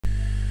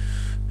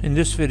In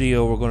this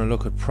video we're going to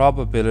look at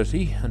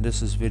probability, and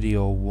this is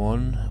video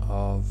 1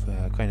 of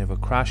kind of a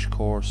crash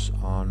course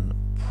on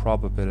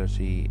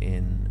probability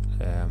in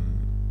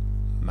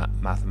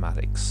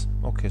mathematics.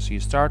 Okay, so you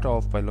start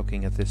off by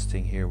looking at this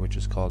thing here, which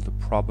is called the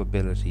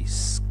probability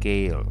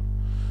scale,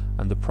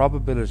 and the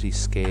probability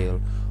scale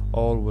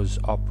always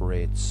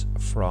operates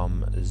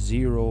from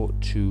 0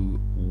 to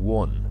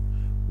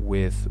 1,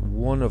 with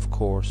 1 of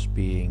course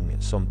being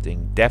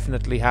something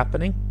definitely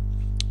happening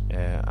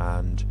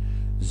and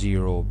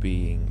 0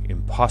 being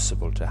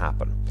impossible to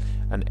happen,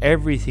 and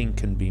everything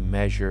can be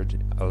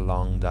measured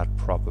along that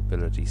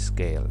probability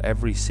scale.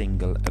 Every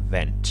single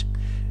event,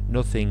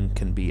 nothing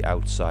can be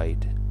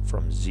outside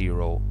from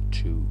 0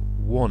 to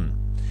 1.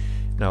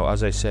 Now,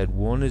 as I said,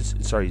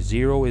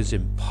 0 is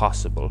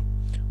impossible,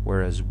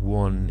 whereas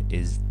 1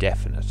 is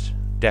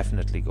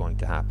definitely going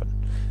to happen.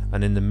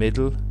 And in the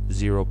middle,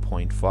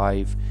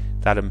 0.5,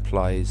 that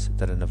implies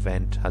that an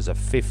event has a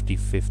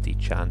 50-50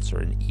 chance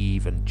or an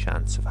even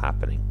chance of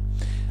happening.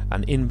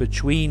 And in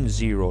between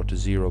 0 to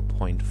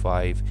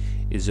 0.5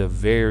 is a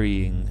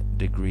varying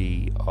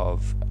degree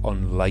of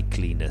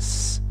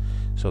unlikeliness.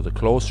 So the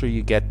closer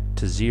you get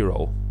to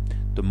 0,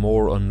 the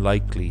more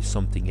unlikely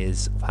something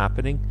is of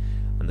happening,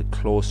 and the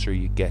closer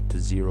you get to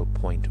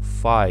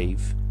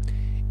 0.5,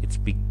 it's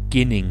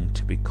beginning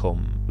to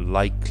become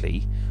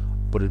likely,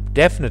 but it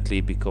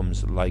definitely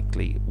becomes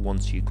likely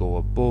once you go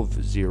above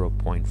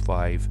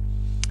 0.5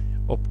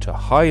 up to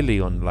highly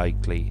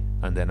unlikely,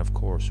 and then of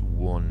course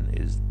 1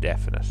 is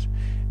definite.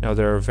 Now,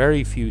 there are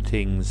very few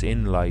things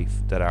in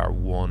life that are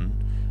 1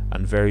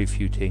 and very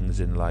few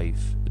things in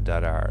life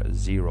that are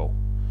 0.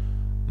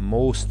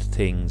 Most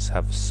things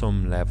have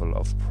some level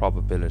of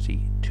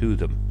probability to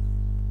them.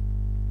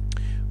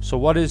 So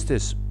what is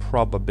this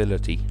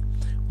probability?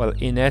 Well,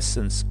 in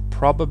essence,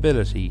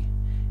 probability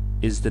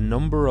is the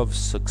number of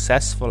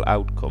successful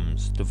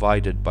outcomes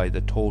divided by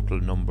the total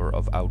number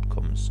of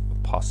outcomes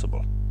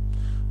possible.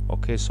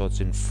 Okay, so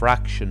it's in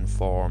fraction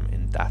form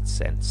in that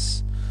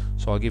sense.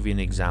 So I'll give you an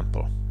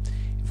example.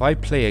 If I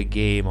play a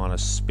game on a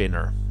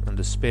spinner, and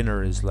the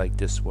spinner is like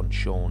this one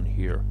shown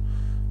here,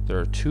 there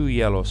are 2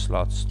 yellow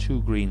slots,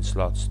 2 green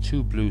slots,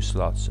 2 blue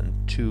slots, and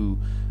 2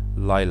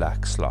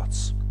 lilac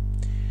slots.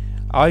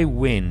 I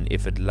win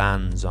if it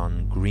lands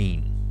on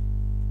green.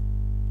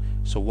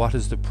 So what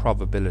is the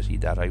probability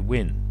that I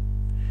win?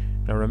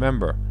 Now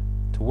remember,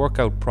 to work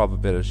out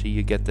probability,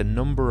 you get the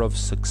number of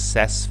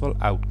successful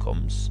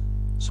outcomes.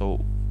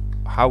 So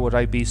how would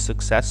I be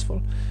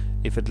successful?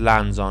 If it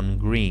lands on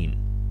green,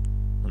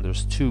 and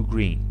there's 2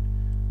 green,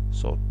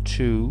 so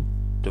 2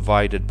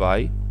 divided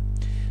by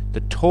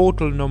the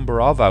total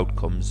number of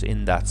outcomes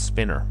in that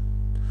spinner.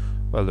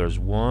 Well, there's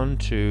 1,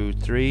 2,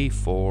 3,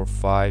 4,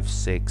 5,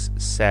 6,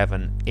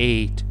 7,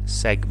 8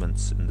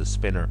 segments in the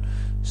spinner,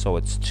 so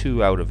it's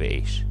 2 out of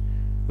 8,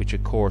 which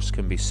of course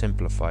can be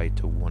simplified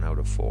to 1 out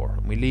of 4,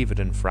 and we leave it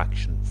in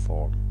fraction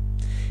form.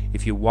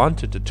 If you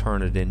wanted to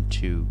turn it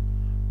into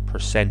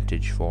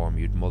percentage form,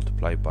 you'd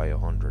multiply by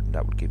 100, and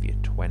that would give you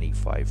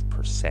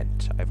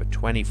 25%. I have a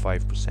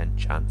 25%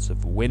 chance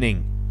of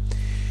winning.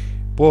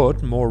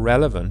 But more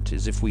relevant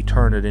is if we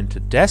turn it into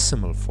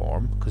decimal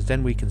form, because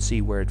then we can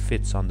see where it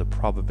fits on the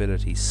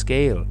probability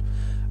scale.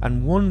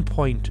 And 1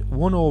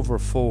 over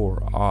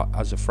 4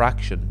 as a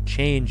fraction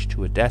changed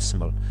to a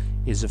decimal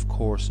is of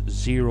course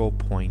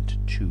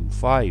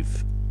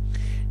 0.25.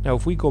 Now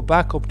if we go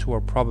back up to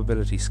our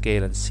probability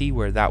scale and see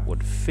where that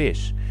would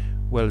fit,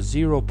 well,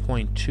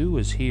 0.2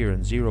 is here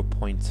and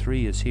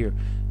 0.3 is here,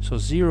 so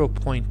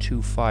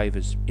 0.25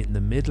 is in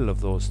the middle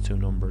of those two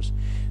numbers.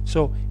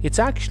 So it's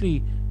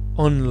actually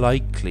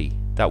unlikely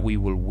that we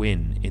will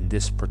win in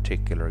this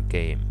particular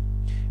game,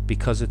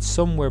 because it's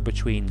somewhere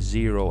between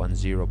 0 and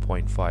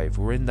 0.5.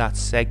 We're in that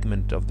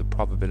segment of the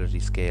probability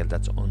scale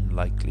that's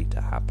unlikely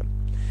to happen.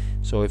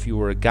 So if you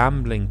were a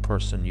gambling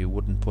person, you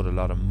wouldn't put a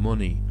lot of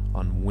money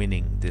on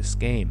winning this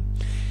game.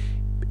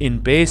 In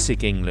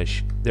basic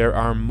English, there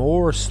are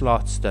more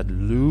slots that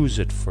lose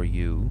it for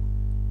you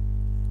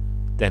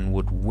than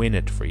would win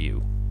it for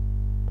you.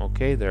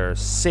 Okay, there are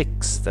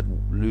 6 that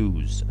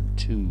lose and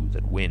 2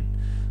 that win,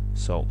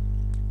 so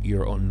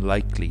you're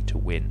unlikely to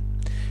win.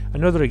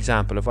 Another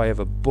example, if I have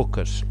a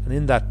bucket, and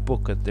in that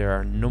bucket there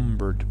are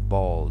numbered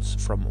balls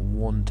from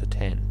 1 to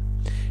 10.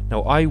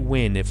 Now I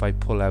win if I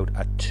pull out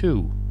a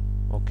 2.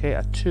 Okay,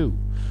 a 2.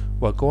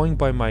 Well, going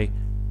by my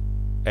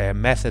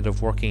method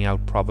of working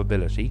out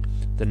probability,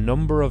 the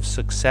number of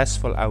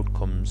successful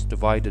outcomes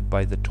divided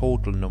by the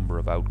total number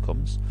of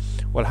outcomes.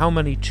 Well, how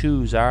many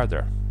 2s are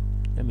there?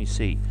 Let me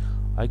see.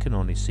 I can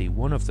only see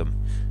one of them.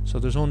 So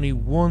there's only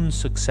one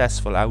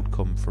successful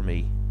outcome for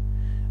me,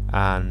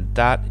 and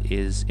that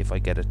is if I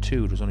get a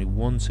 2. There's only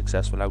one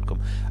successful outcome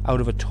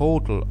out of a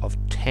total of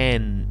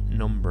 10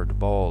 numbered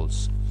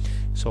balls.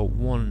 So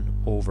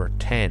 1 over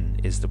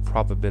 10 is the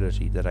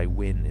probability that I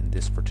win in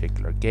this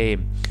particular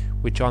game,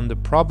 which on the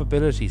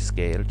probability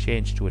scale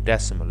changed to a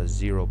decimal is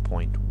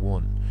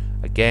 0.1.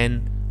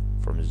 Again,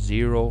 from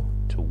 0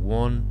 to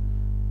 1,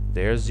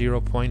 there's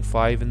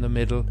 0.5 in the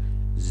middle,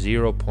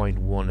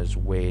 0.1 is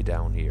way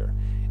down here.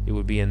 it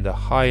would be in the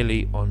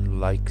highly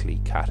unlikely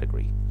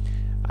category.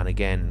 And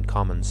again,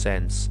 common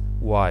sense.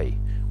 Why?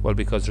 Well,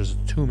 because there's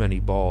too many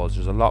balls.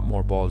 There's a lot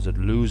more balls that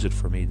lose it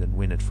for me than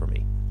win it for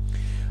me.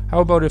 How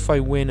about if I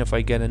win, if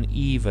I get an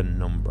even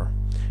number?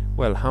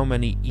 Well, how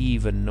many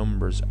even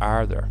numbers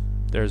are there?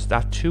 There's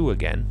that 2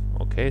 again.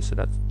 Okay, so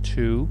that's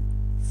 2,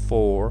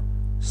 4,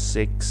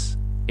 6,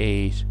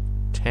 8,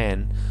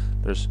 10.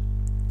 There's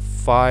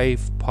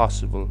 5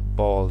 possible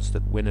balls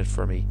that win it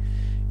for me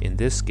in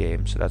this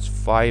game, so that's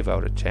 5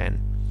 out of 10,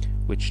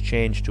 which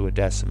changed to a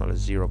decimal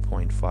as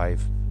 0.5.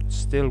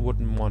 Still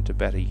wouldn't want to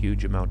bet a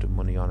huge amount of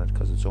money on it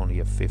because it's only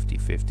a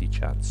 50-50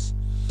 chance.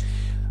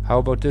 How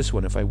about this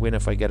one? If I win,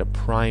 if I get a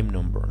prime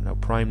number. Now,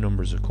 prime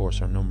numbers, of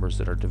course, are numbers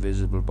that are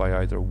divisible by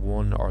either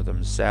 1 or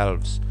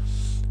themselves.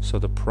 So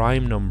the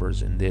prime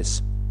numbers in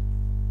this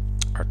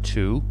are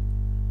 2,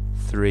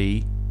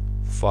 3,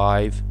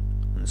 5,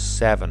 and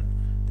 7.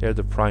 They're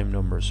the prime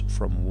numbers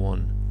from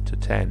 1 to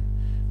 10.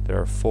 There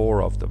are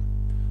 4 of them.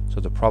 So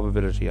the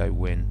probability I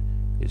win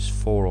is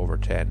 4 over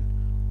 10,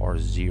 or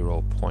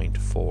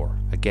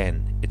 0.4.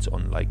 Again, it's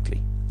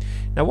unlikely.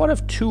 Now, what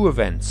if 2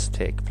 events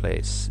take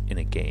place in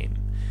a game?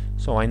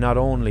 So I not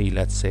only,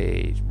 let's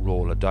say,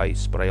 roll a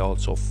dice, but I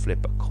also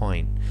flip a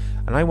coin.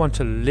 And I want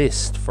to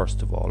list,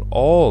 first of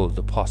all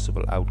the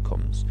possible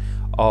outcomes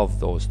of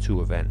those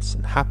 2 events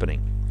and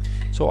happening.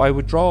 So I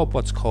would draw up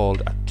what's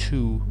called a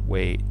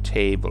two-way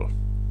table.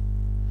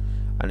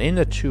 And in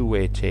the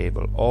two-way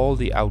table, all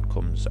the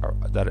outcomes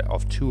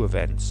of 2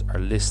 events are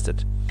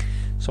listed.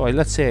 So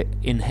let's say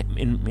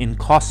in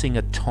tossing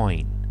a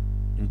coin,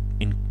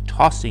 in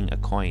tossing a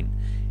coin,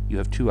 you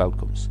have 2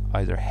 outcomes,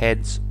 either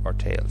heads or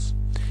tails.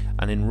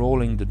 And in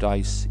rolling the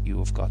dice, you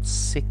have got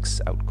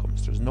 6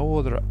 outcomes. There's no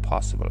other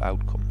possible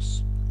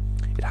outcomes.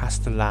 It has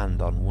to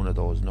land on one of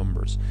those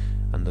numbers,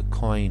 and the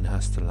coin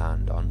has to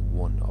land on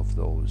one of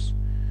those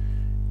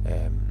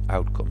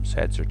outcomes,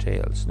 heads or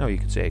tails. Now, you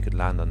could say it could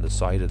land on the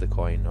side of the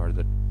coin, or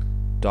the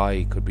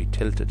die could be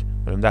tilted,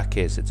 but in that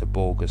case it's a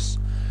bogus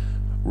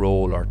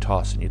roll or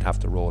toss, and you'd have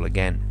to roll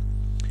again.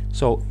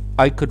 So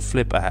I could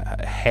flip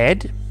a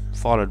head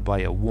followed by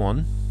a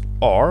 1,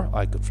 or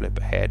I could flip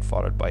a head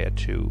followed by a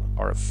 2,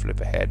 or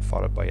flip a head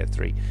followed by a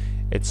 3,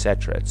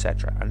 etc.,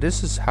 etc. And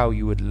this is how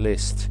you would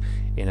list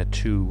in a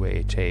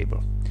two-way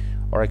table.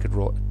 Or I could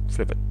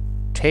flip a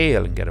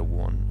tail and get a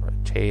 1, or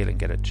a tail and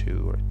get a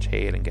 2, or a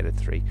tail and get a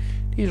 3.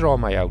 These are all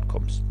my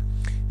outcomes.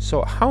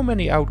 So how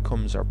many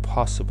outcomes are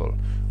possible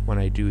when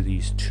I do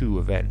these 2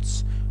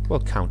 events?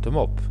 Well, count them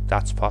up.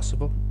 That's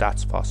possible,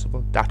 that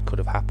could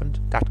have happened,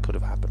 that could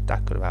have happened,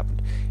 that could have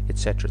happened,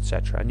 etc.,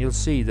 etc. And you'll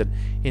see that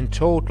in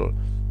total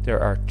there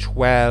are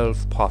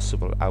 12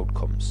 possible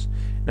outcomes.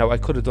 Now, I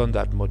could have done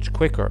that much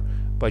quicker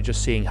by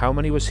just seeing how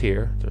many was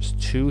here. There's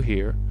 2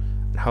 here.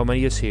 And how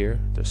many is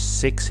here? There's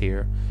 6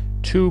 here.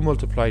 2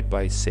 multiplied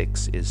by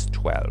 6 is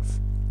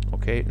 12.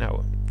 Okay,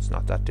 now it's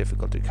not that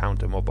difficult to count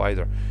them up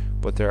either,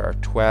 but there are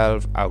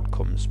 12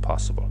 outcomes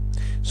possible.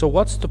 So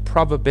what's the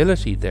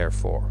probability,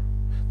 therefore,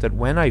 that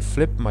when I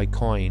flip my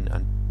coin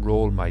and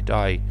roll my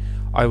die,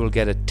 I will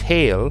get a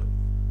tail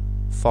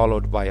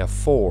followed by a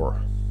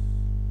 4?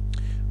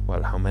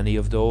 Well, how many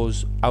of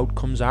those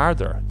outcomes are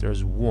there?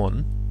 There's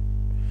 1.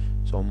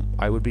 So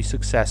I would be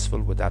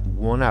successful with that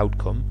 1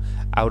 outcome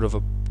out of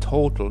a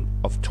total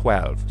of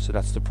 12. So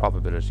that's the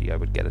probability I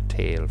would get a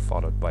tail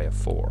followed by a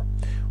 4.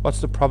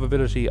 What's the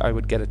probability I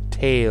would get a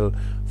tail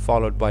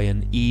followed by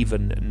an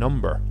even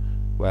number?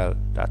 Well,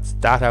 that's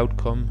that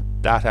outcome,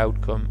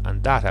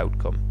 and that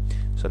outcome.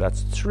 So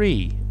that's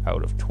 3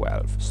 out of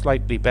 12.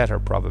 Slightly better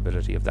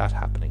probability of that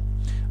happening.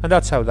 And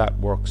that's how that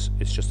works.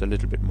 It's just a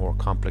little bit more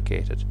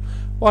complicated.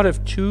 What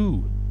if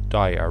 2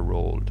 die are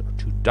rolled, or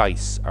 2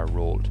 dice are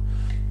rolled?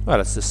 Well,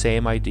 it's the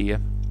same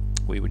idea.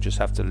 We would just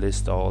have to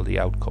list all the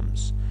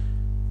outcomes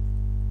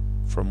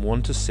from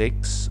 1 to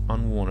 6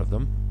 on one of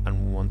them,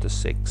 and 1 to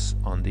 6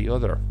 on the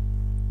other.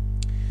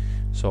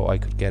 So I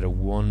could get a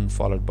 1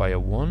 followed by a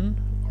 1,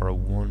 or a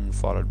 1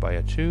 followed by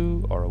a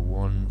 2, or a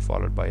 1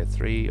 followed by a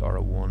 3, or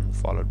a 1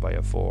 followed by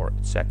a 4,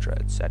 etc.,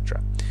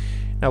 etc.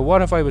 Now,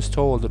 what if I was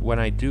told that when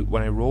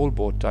I roll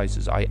both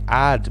dice, I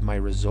add my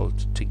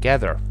result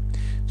together?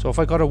 So if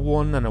I got a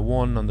 1 and a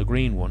 1 on the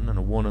green one, and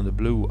a 1 on the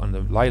blue on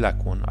the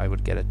lilac one, I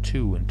would get a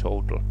 2 in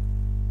total.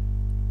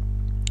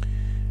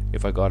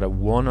 If I got a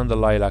 1 on the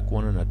lilac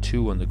one and a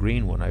 2 on the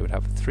green one, I would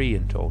have a 3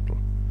 in total,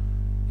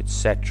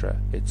 etc.,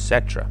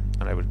 etc.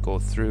 And I would go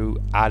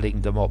through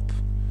adding them up.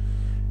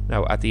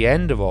 Now, at the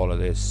end of all of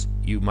this,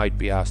 you might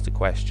be asked a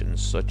question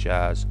such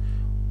as,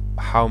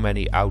 how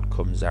many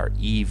outcomes are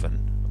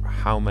even?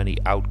 How many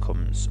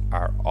outcomes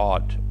are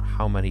odd?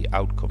 How many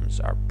outcomes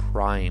are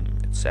prime,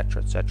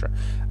 etc., etc.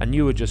 And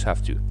you would just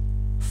have to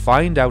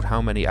find out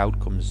how many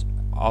outcomes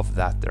of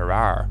that there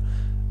are,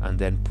 and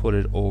then put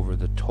it over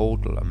the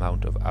total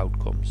amount of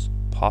outcomes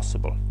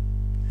possible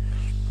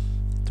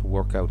to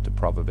work out the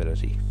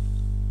probability.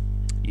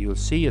 You'll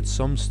see at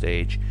some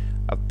stage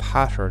a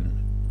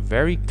pattern,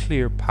 very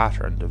clear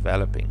pattern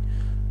developing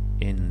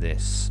in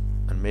this,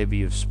 and maybe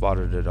you've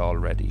spotted it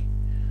already.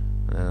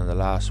 And then on the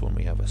last one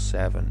we have a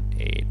 7,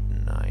 8,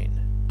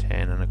 9,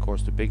 10, and of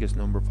course the biggest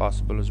number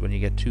possible is when you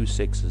get 2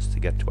 6s to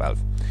get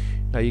 12.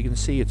 Now you can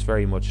see it's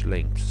very much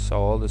linked, so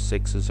all the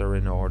 6s are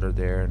in order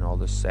there and all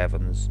the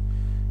 7s.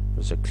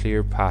 There's a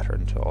clear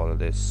pattern to all of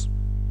this.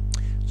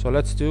 So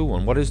let's do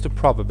one. What is the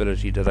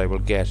probability that I will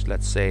get,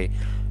 let's say,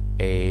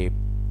 a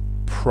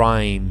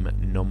prime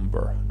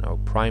number? Now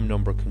prime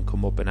number can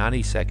come up in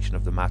any section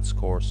of the maths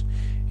course.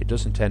 It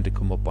doesn't tend to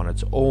come up on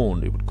its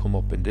own, it would come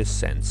up in this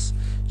sense.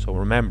 So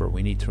remember,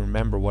 we need to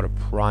remember what a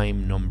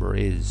prime number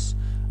is.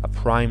 A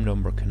prime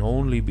number can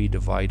only be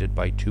divided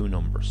by two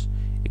numbers.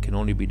 It can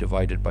only be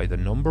divided by the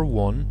number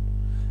 1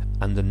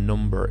 and the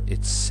number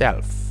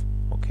itself.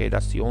 Okay,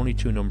 that's the only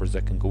two numbers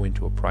that can go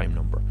into a prime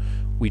number.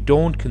 We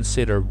don't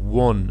consider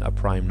 1 a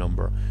prime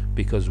number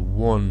because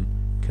 1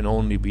 can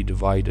only be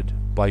divided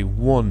by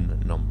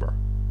one number.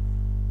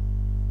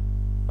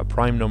 A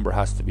prime number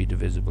has to be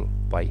divisible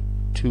by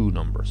two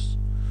numbers.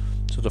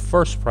 So the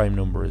first prime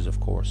number is of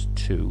course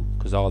 2,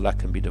 because all that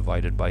can be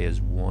divided by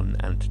is 1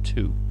 and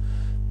 2.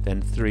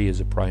 Then 3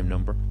 is a prime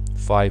number,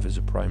 5 is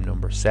a prime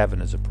number,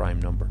 7 is a prime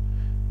number,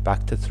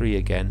 back to 3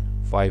 again,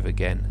 5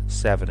 again,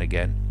 7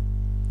 again,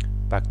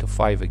 back to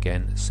 5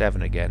 again,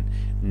 7 again.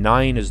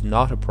 9 is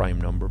not a prime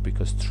number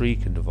because 3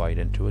 can divide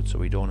into it, so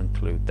we don't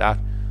include that.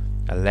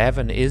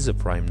 11 is a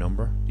prime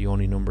number. The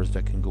only numbers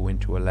that can go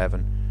into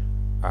 11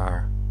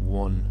 are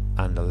 1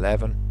 and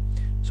 11.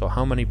 So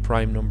how many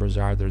prime numbers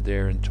are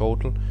there in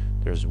total?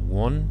 There's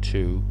 1,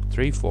 2,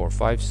 3, 4,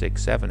 5,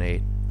 6, 7,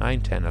 8,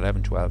 9, 10,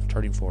 11, 12,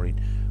 13,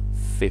 14,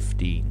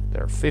 15.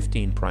 There are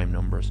 15 prime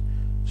numbers.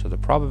 So the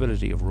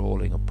probability of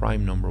rolling a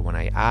prime number when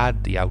I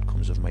add the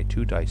outcomes of my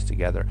two dice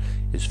together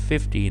is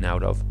 15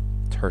 out of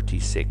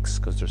 36,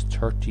 because there's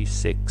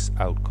 36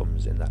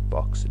 outcomes in that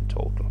box in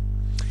total.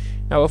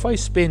 Now if I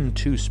spin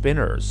two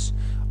spinners,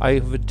 I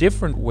have a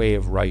different way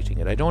of writing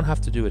it. I don't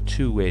have to do a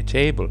two-way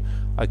table.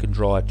 I can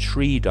draw a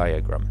tree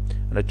diagram,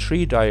 and a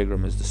tree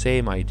diagram is the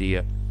same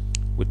idea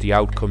with the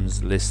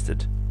outcomes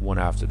listed one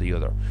after the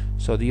other.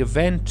 So the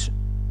event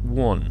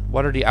 1,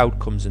 what are the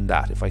outcomes in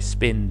that? If I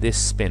spin this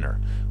spinner,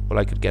 well,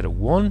 I could get a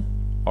 1,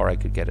 or I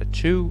could get a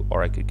 2,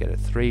 or I could get a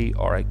 3,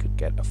 or I could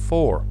get a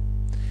 4.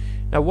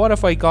 Now what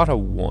if I got a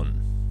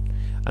 1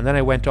 and then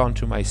I went on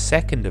to my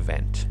second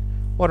event?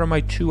 What are my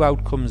two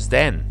outcomes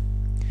then?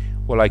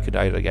 Well, I could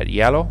either get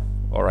yellow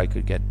or I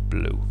could get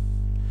blue.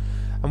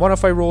 And what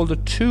if I rolled a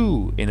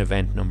 2 in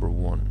event number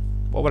 1?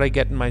 What would I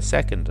get in my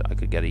second? I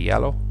could get a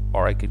yellow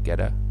or I could get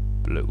a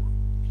blue.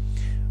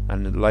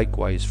 And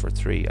likewise for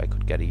 3, I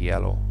could get a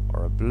yellow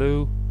or a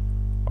blue,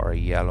 or a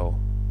yellow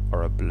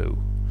or a blue.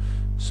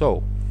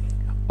 So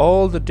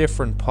all the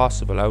different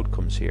possible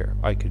outcomes here,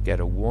 I could get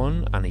a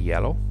 1 and a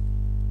yellow,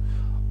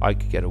 I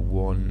could get a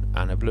 1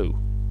 and a blue,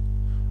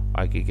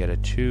 I could get a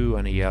 2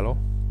 and a yellow,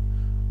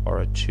 or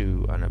a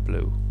 2 and a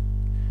blue,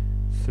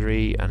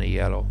 3 and a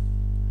yellow,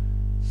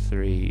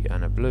 3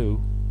 and a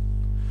blue,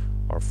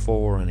 or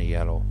 4 and a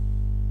yellow,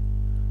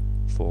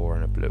 4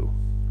 and a blue.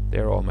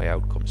 They're all my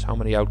outcomes. How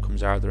many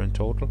outcomes are there in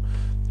total?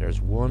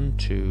 There's 1,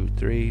 2,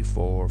 3,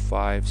 4,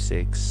 5,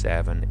 6,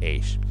 7,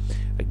 8.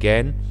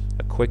 Again,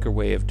 a quicker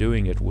way of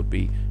doing it would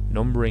be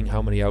numbering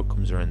how many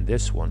outcomes are in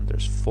this one.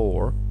 There's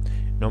 4.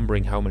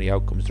 Numbering how many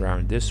outcomes there are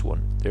in this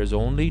one. There's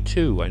only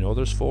 2. I know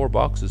there's 4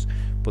 boxes,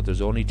 but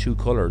there's only 2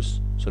 colors,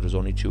 so there's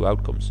only 2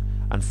 outcomes.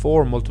 And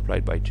 4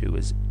 multiplied by 2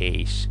 is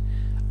 8.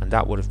 And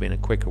that would have been a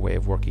quicker way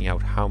of working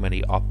out how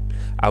many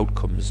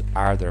outcomes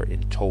are there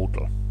in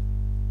total.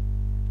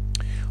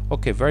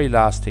 Okay, very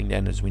last thing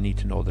then is we need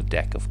to know the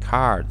deck of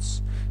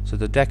cards. So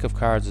the deck of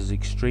cards is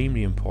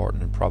extremely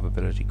important in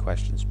probability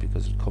questions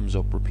because it comes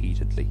up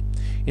repeatedly.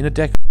 In a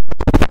deck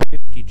of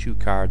 52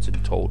 cards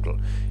in total.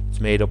 It's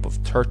made up of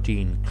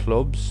 13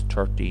 clubs,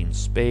 13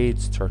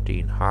 spades,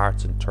 13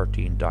 hearts and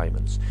 13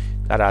 diamonds.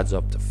 That adds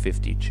up to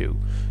 52.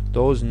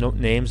 Those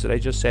names that I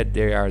just said,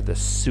 they are the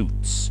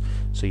suits.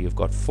 So you've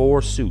got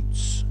 4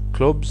 suits: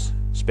 clubs,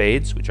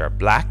 spades, which are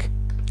black,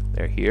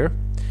 they're here,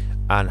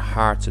 and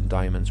hearts and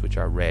diamonds, which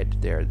are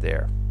red, they're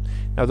there.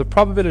 Now the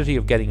probability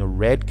of getting a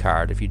red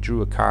card if you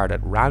drew a card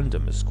at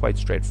random is quite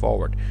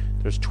straightforward.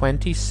 There's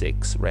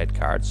 26 red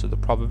cards, so the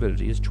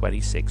probability is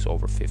 26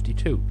 over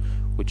 52,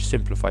 which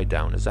simplified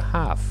down as a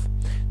half.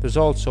 There's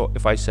also,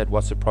 if I said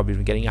what's the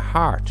probability of getting a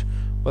heart,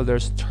 well,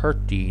 there's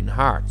 13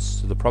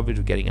 hearts, so the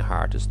probability of getting a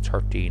heart is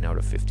 13 out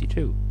of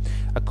 52.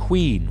 A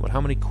queen, well,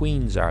 how many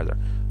queens are there?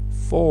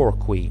 4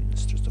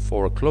 queens. There's the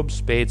 4 of clubs,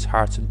 spades,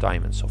 hearts and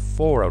diamonds, so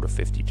 4 out of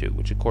 52,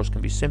 which of course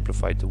can be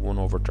simplified to 1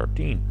 over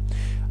 13.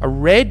 A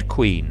red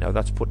queen, now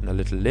that's putting a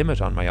little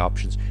limit on my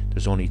options.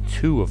 There's only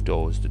 2 of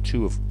those, the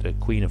 2 of the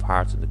queen of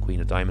hearts and the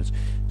queen of diamonds,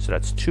 so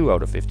that's 2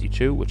 out of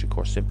 52, which of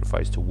course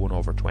simplifies to 1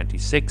 over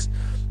 26.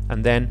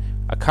 And then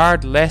a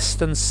card less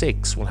than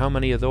 6, well, how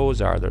many of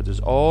those are there? There's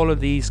all of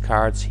these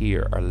cards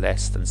here are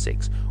less than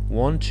 6.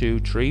 1, 2,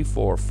 3,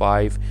 4,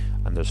 5,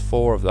 and there's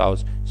 4 of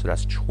those, so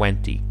that's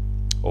 20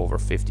 over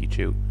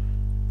 52.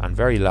 And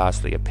very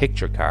lastly, a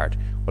picture card.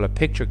 Well, a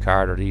picture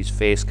card are these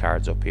face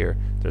cards up here.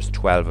 There's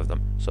 12 of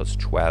them, so it's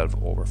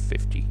 12 over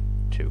 52.